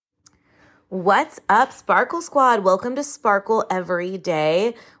What's up, Sparkle Squad? Welcome to Sparkle Every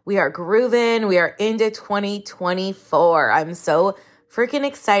Day. We are grooving. We are into 2024. I'm so freaking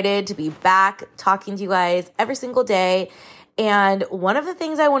excited to be back talking to you guys every single day. And one of the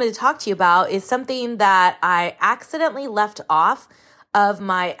things I wanted to talk to you about is something that I accidentally left off of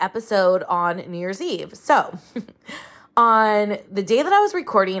my episode on New Year's Eve. So on the day that I was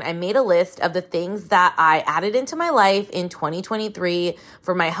recording, I made a list of the things that I added into my life in 2023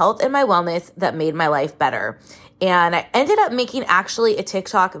 for my health and my wellness that made my life better. And I ended up making actually a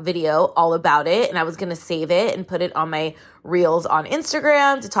TikTok video all about it, and I was going to save it and put it on my reels on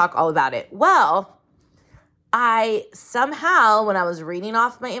Instagram to talk all about it. Well, I somehow, when I was reading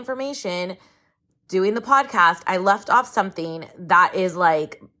off my information, doing the podcast, I left off something that is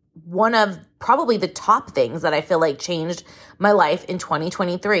like one of probably the top things that I feel like changed my life in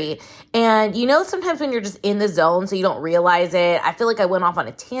 2023. And sometimes when you're just in the zone, so you don't realize it, I feel like I went off on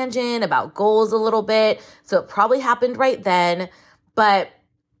a tangent about goals a little bit. So it probably happened right then. But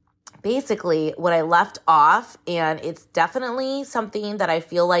basically what I left off, and it's definitely something that I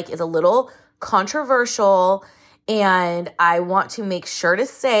feel like is a little controversial, and I want to make sure to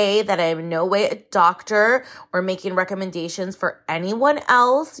say that I am in no way a doctor or making recommendations for anyone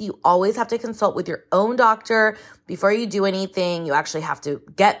else. You always have to consult with your own doctor before you do anything. You actually have to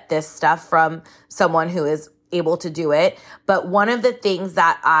get this stuff from someone who is able to do it. But one of the things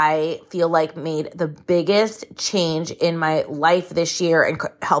that I feel like made the biggest change in my life this year and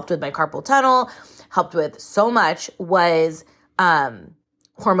helped with my carpal tunnel, helped with so much, was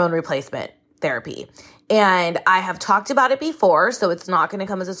hormone replacement therapy. And I have talked about it before, so it's not going to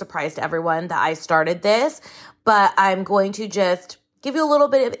come as a surprise to everyone that I started this, but I'm going to just give you a little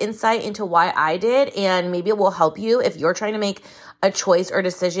bit of insight into why I did, and maybe it will help you if you're trying to make a choice or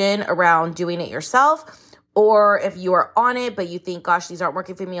decision around doing it yourself, or if you are on it, but you think, gosh, these aren't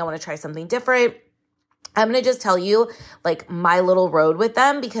working for me, I want to try something different. I'm going to just tell you like my little road with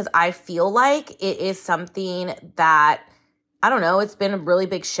them, because I feel like it is something that, I don't know, it's been a really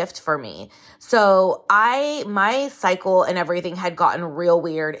big shift for me. So my cycle and everything had gotten real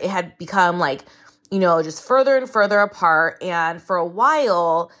weird. It had become like, just further and further apart. And for a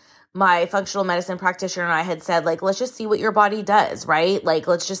while, my functional medicine practitioner and I had said, like, let's just see what your body does, right? Like,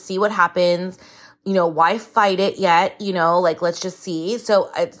 let's just see what happens. Why fight it yet? Like, let's just see.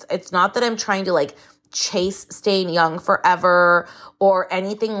 So it's not that I'm trying to like chase staying young forever or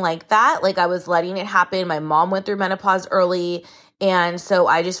anything like that. Like, I was letting it happen. My mom went through menopause early, and so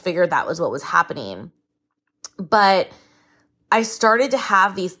I just figured that was what was happening. But I started to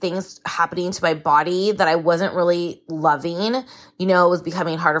have these things happening to my body that I wasn't really loving. It was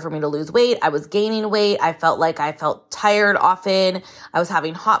becoming harder for me to lose weight. I was gaining weight. I felt tired often. I was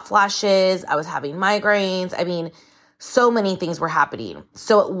having hot flashes. I was having migraines. I mean, so many things were happening.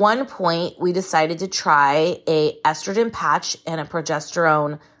 So at one point, we decided to try a estrogen patch and a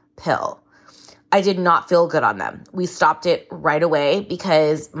progesterone pill. I did not feel good on them. We stopped it right away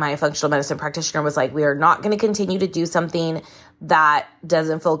because my functional medicine practitioner was like, we are not going to continue to do something that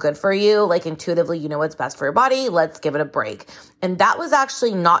doesn't feel good for you. Like, intuitively, you know what's best for your body. Let's give it a break. And that was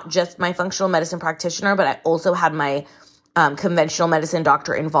actually not just my functional medicine practitioner, but I also had my conventional medicine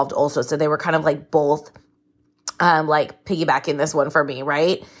doctor involved also. So they were kind of like both like piggybacking this one for me,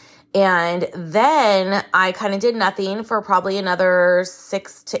 right? And then I kind of did nothing for probably another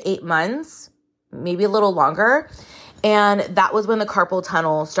 6 to 8 months, maybe a little longer. And that was when the carpal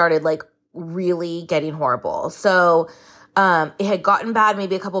tunnel started like really getting horrible. So it had gotten bad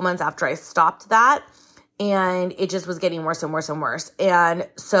maybe a couple months after I stopped that, and it just was getting worse and worse and worse. And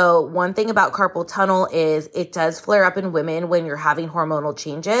so one thing about carpal tunnel is it does flare up in women when you're having hormonal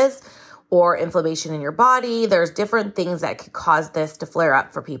changes or inflammation in your body. There's different things that could cause this to flare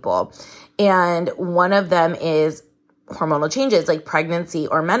up for people. And one of them is hormonal changes like pregnancy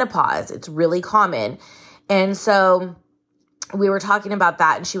or menopause. It's really common. And so we were talking about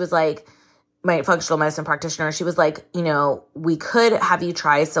that, and she was like, my functional medicine practitioner, she was like, we could have you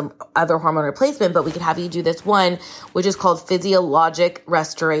try some other hormone replacement, but we could have you do this one, which is called physiologic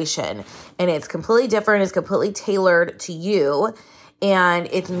restoration. And it's completely different. It's completely tailored to you. And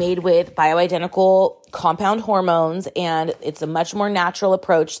it's made with bioidentical compound hormones, and it's a much more natural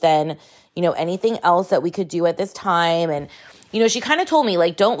approach than, anything else that we could do at this time. And, she kind of told me,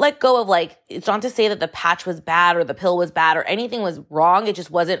 like, don't let go of, like, it's not to say that the patch was bad or the pill was bad or anything was wrong. It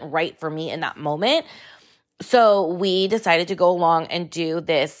just wasn't right for me in that moment. So we decided to go along and do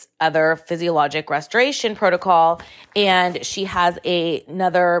this other physiologic restoration protocol. And she has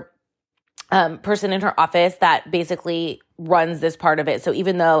another person in her office that basically runs this part of it. So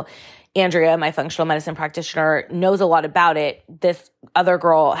even though Andrea, my functional medicine practitioner, knows a lot about it. This other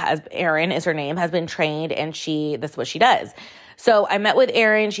girl Erin is her name, has been trained, and this is what she does. So I met with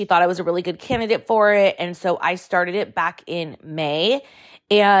Erin. She thought I was a really good candidate for it. And so I started it back in May,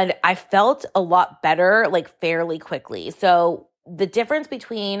 and I felt a lot better, like fairly quickly. So the difference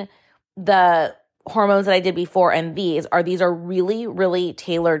between the hormones that I did before and these are really, really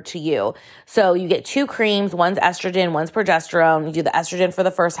tailored to you. So you get 2 creams, one's estrogen, one's progesterone. You do the estrogen for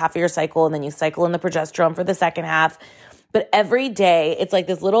the first half of your cycle, and then you cycle in the progesterone for the second half. But every day it's like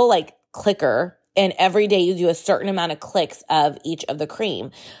this little like clicker, and every day you do a certain amount of clicks of each of the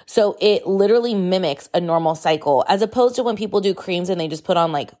cream. So it literally mimics a normal cycle, as opposed to when people do creams and they just put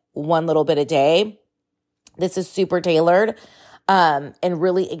on like one little bit a day. This is super tailored and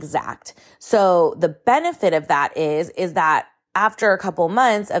really exact. So the benefit of that is that after a couple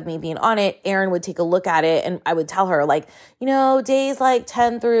months of me being on it, Erin would take a look at it, and I would tell her like, days like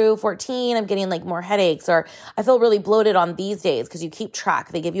 10 through 14, I'm getting like more headaches, or I feel really bloated on these days, because you keep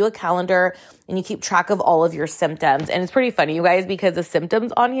track. They give you a calendar and you keep track of all of your symptoms. And it's pretty funny, you guys, because the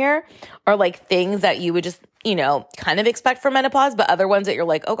symptoms on here are like things that you would just, kind of expect for menopause, but other ones that you're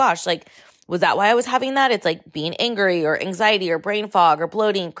like, oh gosh, like, was that why I was having that? It's like being angry or anxiety or brain fog or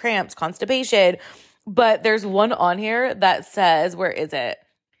bloating, cramps, constipation. But there's one on here that says, where is it?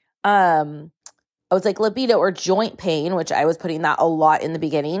 It's like libido or joint pain, which I was putting that a lot in the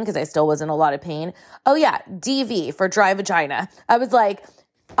beginning because I still was in a lot of pain. Oh yeah, DV for dry vagina. I was like,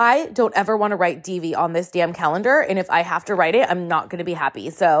 I don't ever want to write DV on this damn calendar. And if I have to write it, I'm not going to be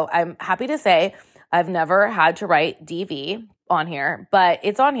happy. So I'm happy to say I've never had to write DV on here, but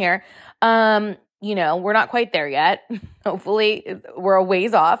it's on here. We're not quite there yet. Hopefully we're a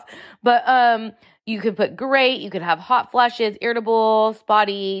ways off, but, you could put great, you could have hot flashes, irritable,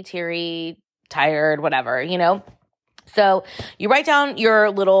 spotty, teary, tired, whatever, So you write down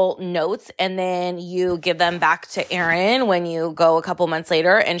your little notes, and then you give them back to Erin when you go a couple months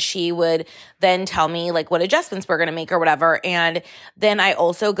later, and she would then tell me like what adjustments we're going to make or whatever. And then I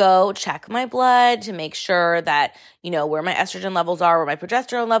also go check my blood to make sure that, where my estrogen levels are, where my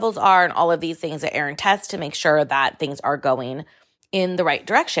progesterone levels are, and all of these things that Erin tests to make sure that things are going in the right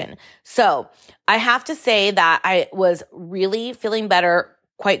direction. So I have to say that I was really feeling better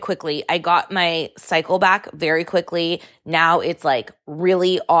quite quickly. I got my cycle back very quickly. Now it's like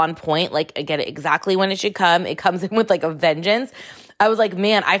really on point. Like I get it exactly when it should come. It comes in with like a vengeance. I was like,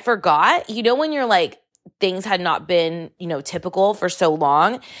 man, I forgot. When you're like, things had not been, typical for so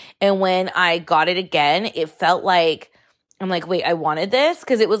long. And when I got it again, it felt like, I'm like, wait, I wanted this?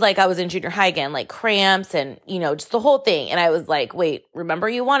 Because it was like I was in junior high again, like cramps and, just the whole thing. And I was like, wait, remember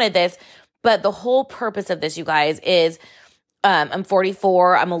you wanted this? But the whole purpose of this, you guys, is I'm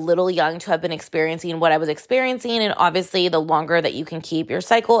 44. I'm a little young to have been experiencing what I was experiencing. And obviously, the longer that you can keep your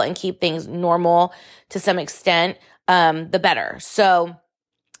cycle and keep things normal to some extent, the better. So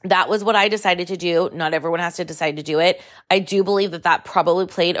that was what I decided to do. Not everyone has to decide to do it. I do believe that probably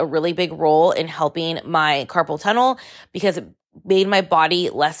played a really big role in helping my carpal tunnel because it made my body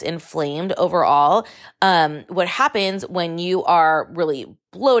less inflamed overall. What happens when you are really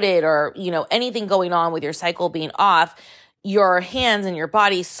bloated or, anything going on with your cycle being off, your hands and your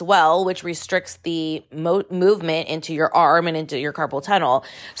body swell, which restricts the movement into your arm and into your carpal tunnel.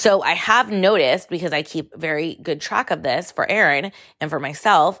 So I have noticed, because I keep very good track of this for Erin and for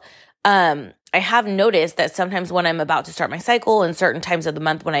myself, I have noticed that sometimes when I'm about to start my cycle and certain times of the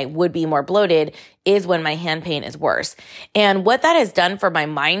month when I would be more bloated is when my hand pain is worse. And what that has done for my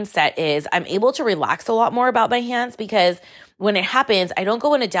mindset is I'm able to relax a lot more about my hands, because when it happens, I don't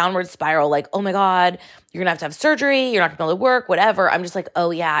go in a downward spiral like, oh my God, you're gonna have to have surgery, you're not gonna be able to work, whatever. I'm just like, oh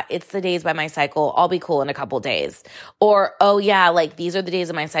yeah, it's the days by my cycle. I'll be cool in a couple days. Or, oh yeah, like these are the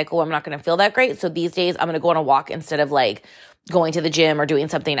days of my cycle where I'm not gonna feel that great. So these days I'm gonna go on a walk instead of like going to the gym or doing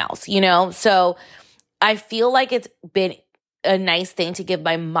something else, So I feel like it's been a nice thing to give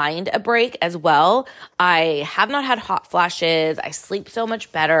my mind a break as well. I have not had hot flashes. I sleep so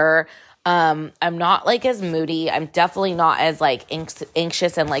much better. I'm not like as moody. I'm definitely not as like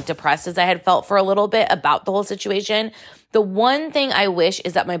anxious and like depressed as I had felt for a little bit about the whole situation. The one thing I wish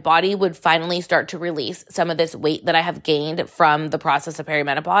is that my body would finally start to release some of this weight that I have gained from the process of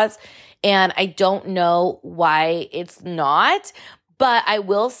perimenopause. And I don't know why it's not, but I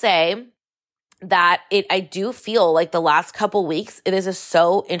will say that I do feel like the last couple weeks, it is just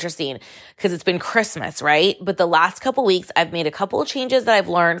so interesting because it's been Christmas, right? But the last couple weeks, I've made a couple of changes that I've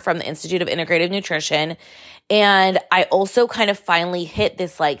learned from the Institute of Integrative Nutrition. And I also kind of finally hit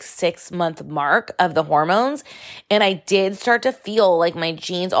this like 6-month mark of the hormones. And I did start to feel like my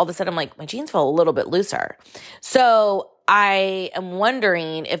jeans, all of a sudden, I'm like, my jeans feel a little bit looser. So I am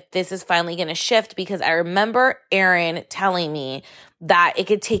wondering if this is finally going to shift, because I remember Aaron telling me that it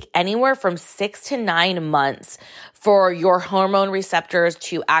could take anywhere from 6 to 9 months for your hormone receptors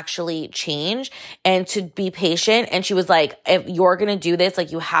to actually change, and to be patient. And she was like, if you're going to do this,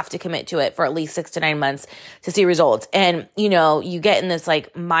 like, you have to commit to it for at least 6 to 9 months to see results. And, you know, you get in this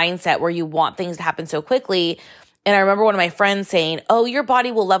like mindset where you want things to happen so quickly. And I remember one of my friends saying, oh, your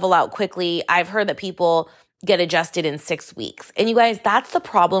body will level out quickly. I've heard that people get adjusted in 6 weeks. And you guys, that's the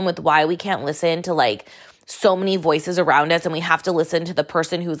problem with why we can't listen to like so many voices around us, and we have to listen to the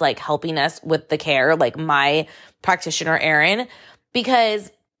person who's like helping us with the care, like my practitioner, Erin,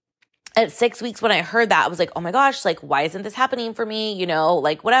 because at 6 weeks when I heard that, I was like, oh my gosh, like, why isn't this happening for me? You know,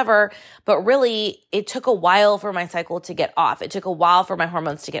 like whatever. But really, it took a while for my cycle to get off. It took a while for my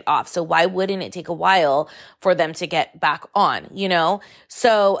hormones to get off. So why wouldn't it take a while for them to get back on, you know?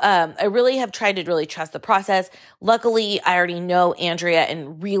 So I really have tried to really trust the process. Luckily, I already know Andrea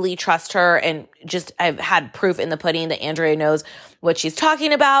and really trust her. And just I've had proof in the pudding that Andrea knows what she's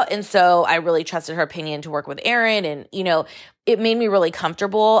talking about. And so I really trusted her opinion to work with Erin. And, you know, it made me really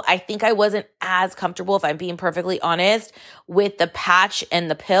comfortable. I think I wasn't as comfortable, if I'm being perfectly honest, with the patch and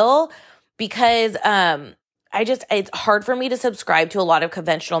the pill, because it's hard for me to subscribe to a lot of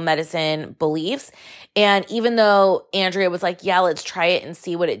conventional medicine beliefs. And even though Andrea was like, yeah, let's try it and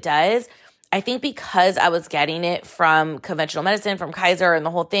see what it does, I think because I was getting it from conventional medicine, from Kaiser and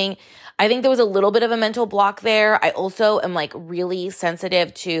the whole thing, I think there was a little bit of a mental block there. I also am like really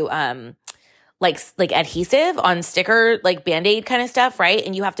sensitive to like adhesive on sticker, like Band-Aid kind of stuff, right?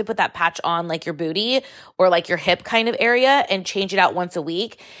 And you have to put that patch on like your booty or like your hip kind of area and change it out once a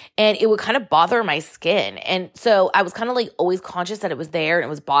week. And it would kind of bother my skin. And so I was kind of like always conscious that it was there and it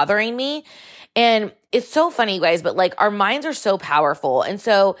was bothering me. And it's so funny, you guys, but like our minds are so powerful. And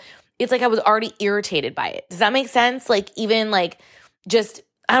so it's like I was already irritated by it. Does that make sense? Like even like just,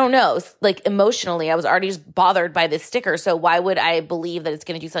 I don't know, like emotionally, I was already just bothered by this sticker. So why would I believe that it's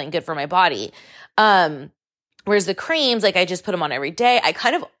going to do something good for my body? Whereas the creams, like I just put them on every day. I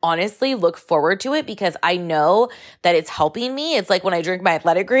kind of honestly look forward to it because I know that it's helping me. It's like when I drink my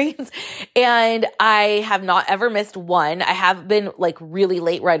athletic greens, and I have not ever missed one. I have been like really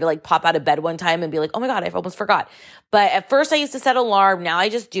late where I had to like pop out of bed one time and be like, oh my God, I almost forgot. But at first I used to set an alarm. Now I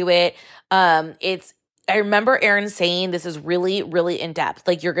just do it. I remember Erin saying this is really, really in depth.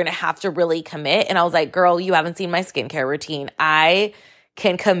 Like you're going to have to really commit. And I was like, girl, you haven't seen my skincare routine. I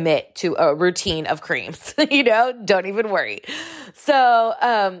can commit to a routine of creams, you know, don't even worry. So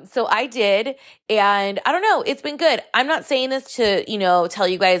I did. And I don't know, it's been good. I'm not saying this to, you know, tell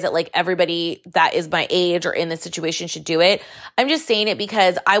you guys that like everybody that is my age or in this situation should do it. I'm just saying it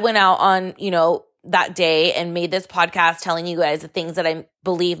because I went out on, you know, that day and made this podcast telling you guys the things that I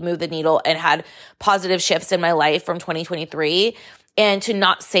believe move the needle and had positive shifts in my life from 2023. And to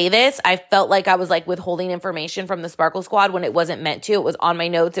not say this, I felt like I was like withholding information from the Sparkle Squad when it wasn't meant to. It was on my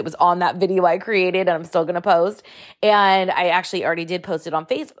notes. It was on that video I created and I'm still going to post. And I actually already did post it on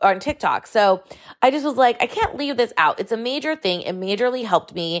Facebook or on TikTok. So I just was like, I can't leave this out. It's a major thing. It majorly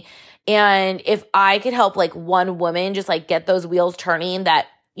helped me. And if I could help like one woman just like get those wheels turning, that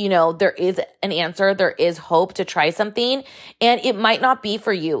you know, there is an answer. There is hope to try something, and it might not be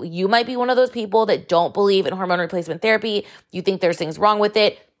for you. You might be one of those people that don't believe in hormone replacement therapy. You think there's things wrong with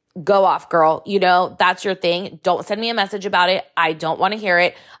it. Go off, girl. You know, that's your thing. Don't send me a message about it. I don't want to hear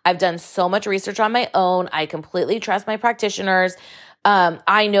it. I've done so much research on my own. I completely trust my practitioners.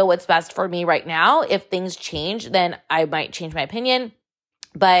 I know what's best for me right now. If things change, then I might change my opinion.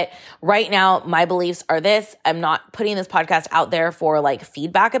 But right now, my beliefs are this. I'm not putting this podcast out there for like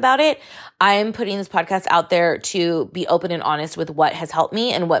feedback about it. I'm putting this podcast out there to be open and honest with what has helped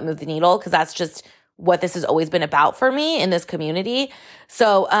me and what moved the needle, because that's just what this has always been about for me in this community.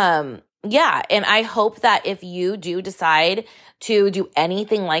 So, yeah. And I hope that if you do decide to do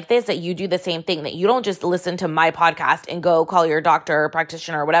anything like this, that you do the same thing, that you don't just listen to my podcast and go call your doctor or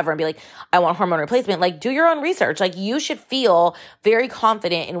practitioner or whatever and be like, I want hormone replacement. Like, do your own research. Like, you should feel very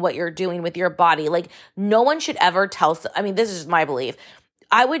confident in what you're doing with your body. Like, no one should ever I mean, this is just my belief.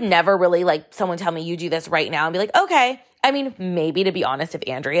 I would never really like someone tell me you do this right now and be like, okay. I mean, maybe to be honest, if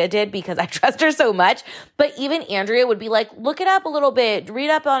Andrea did, because I trust her so much, but even Andrea would be like, look it up a little bit, read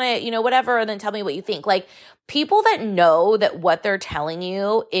up on it, you know, whatever, and then tell me what you think. Like, people that know that what they're telling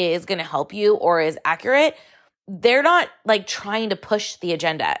you is going to help you or is accurate, they're not like trying to push the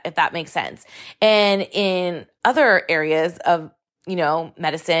agenda, if that makes sense. And in other areas of, you know,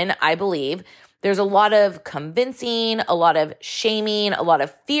 medicine, I believe there's a lot of convincing, a lot of shaming, a lot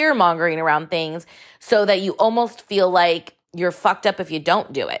of fear mongering around things so that you almost feel like you're fucked up if you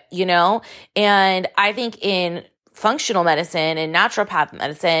don't do it, you know? And I think in functional medicine and naturopath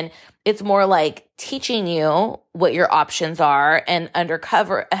medicine, it's more like teaching you what your options are and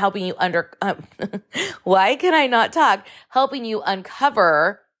helping you why can I not talk? Helping you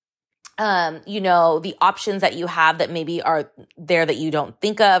uncover the options that you have that maybe are there that you don't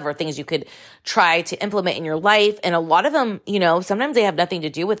think of, or things you could try to implement in your life. And a lot of them, sometimes they have nothing to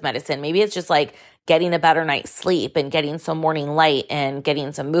do with medicine. Maybe it's just like getting a better night's sleep and getting some morning light and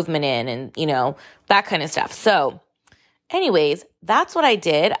getting some movement in and, that kind of stuff. So anyways, that's what I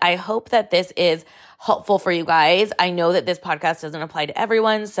did. I hope that this is helpful for you guys. I know that this podcast doesn't apply to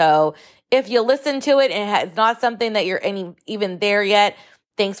everyone. So if you listen to it and it's not something that you're even there yet,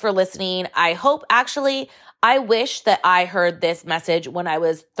 thanks for listening. I wish that I heard this message when I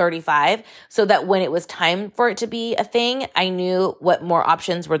was 35 so that when it was time for it to be a thing, I knew what more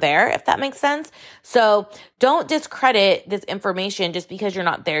options were there, if that makes sense. So don't discredit this information just because you're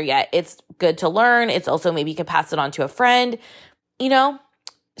not there yet. It's good to learn. It's also maybe you can pass it on to a friend.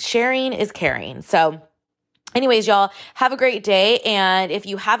 Sharing is caring. So anyways, y'all, have a great day. And if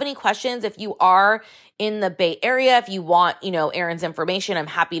you have any questions, if you are in the Bay Area, if you want, Erin's information, I'm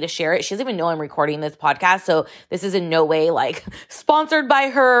happy to share it. She doesn't even know I'm recording this podcast. So this is in no way like sponsored by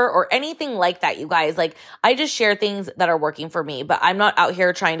her or anything like that, you guys. Like, I just share things that are working for me, but I'm not out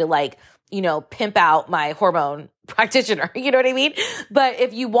here trying to pimp out my hormone practitioner. You know what I mean? But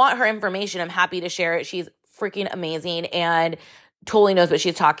if you want her information, I'm happy to share it. She's freaking amazing and totally knows what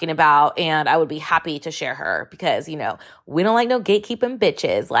she's talking about, and I would be happy to share her because, we don't like no gatekeeping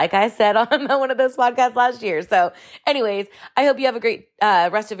bitches, like I said on one of those podcasts last year. So anyways, I hope you have a great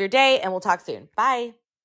rest of your day, and we'll talk soon. Bye.